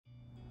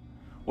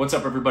What's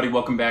up everybody,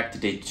 welcome back to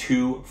day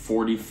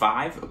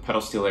 245 of Pedal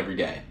Steel Every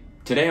Day.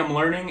 Today I'm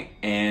learning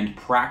and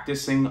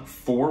practicing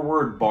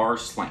forward bar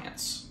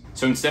slants.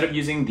 So instead of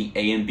using the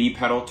A and B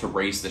pedal to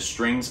raise the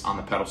strings on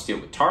the pedal steel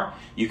guitar,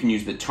 you can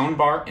use the tone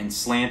bar and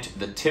slant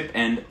the tip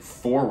end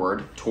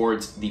forward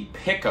towards the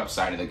pickup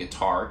side of the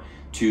guitar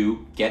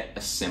to get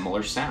a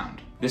similar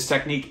sound. This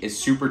technique is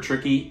super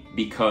tricky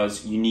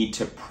because you need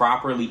to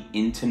properly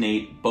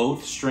intonate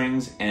both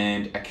strings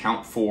and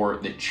account for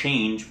the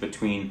change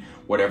between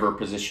whatever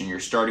position you're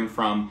starting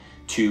from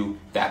to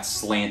that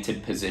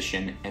slanted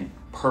position and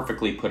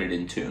perfectly put it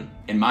in tune.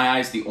 In my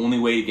eyes, the only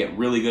way to get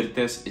really good at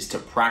this is to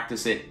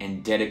practice it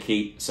and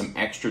dedicate some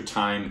extra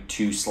time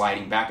to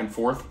sliding back and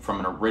forth from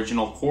an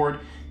original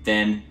chord,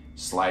 then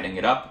sliding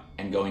it up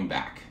and going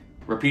back.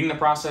 Repeating the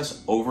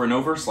process over and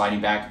over,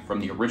 sliding back from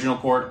the original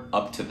chord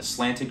up to the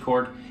slanted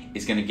chord,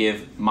 is going to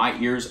give my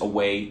ears a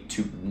way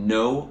to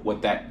know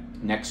what that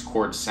next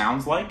chord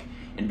sounds like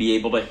and be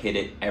able to hit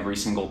it every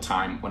single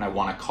time when I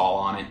want to call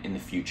on it in the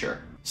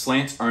future.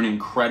 Slants are an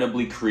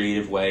incredibly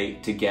creative way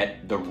to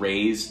get the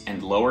raise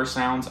and lower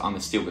sounds on the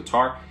steel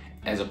guitar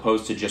as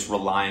opposed to just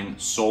relying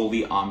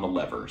solely on the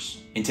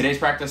levers. In today's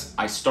practice,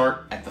 I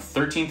start at the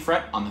 13th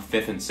fret on the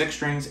 5th and 6th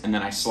strings, and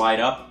then I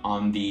slide up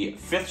on the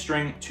 5th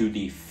string to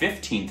the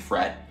 15th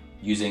fret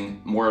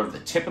using more of the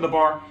tip of the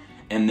bar,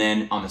 and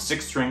then on the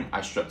 6th string,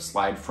 I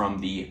slide from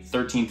the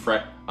 13th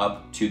fret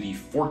up to the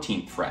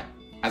 14th fret.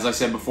 As I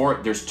said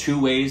before, there's two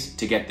ways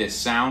to get this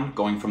sound,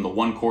 going from the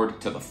 1 chord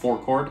to the 4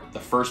 chord. The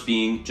first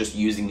being just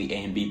using the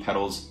A and B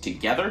pedals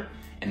together,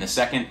 and the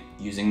second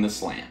using the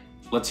slant.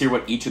 Let's hear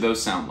what each of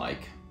those sound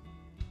like.